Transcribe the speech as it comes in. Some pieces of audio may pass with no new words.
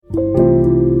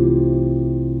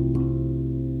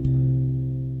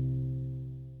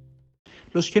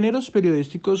Los géneros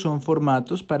periodísticos son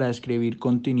formatos para escribir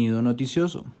contenido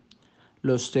noticioso.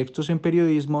 Los textos en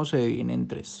periodismo se dividen en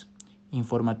tres: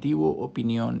 informativo,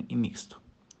 opinión y mixto.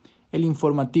 El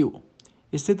informativo.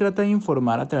 Este trata de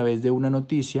informar a través de una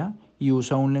noticia y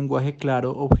usa un lenguaje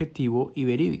claro, objetivo y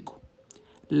verídico.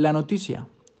 La noticia.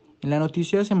 En la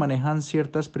noticia se manejan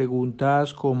ciertas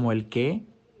preguntas como el qué,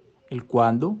 el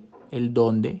cuándo, el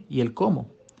dónde y el cómo.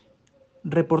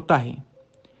 Reportaje.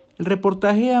 El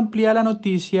reportaje amplía la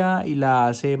noticia y la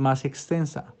hace más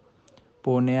extensa.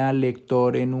 Pone al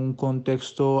lector en un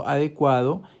contexto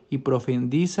adecuado y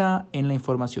profundiza en la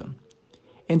información.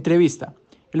 Entrevista.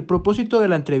 El propósito de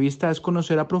la entrevista es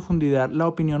conocer a profundidad la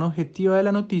opinión objetiva de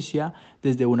la noticia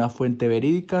desde una fuente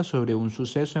verídica sobre un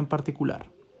suceso en particular.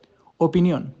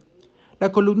 Opinión.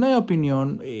 La columna de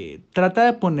opinión trata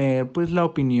de poner pues la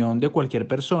opinión de cualquier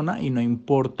persona y no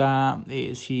importa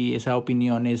si esa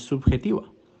opinión es subjetiva.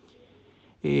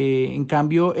 En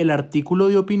cambio, el artículo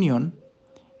de opinión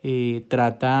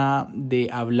trata de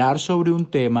hablar sobre un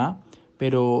tema,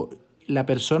 pero la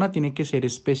persona tiene que ser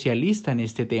especialista en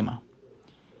este tema.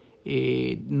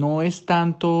 No es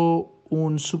tanto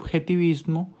un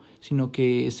subjetivismo, sino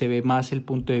que se ve más el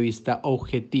punto de vista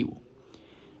objetivo.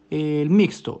 El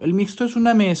mixto. El mixto es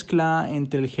una mezcla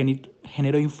entre el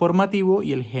género informativo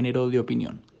y el género de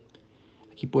opinión.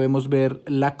 Aquí podemos ver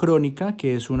la crónica,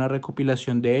 que es una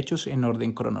recopilación de hechos en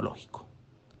orden cronológico.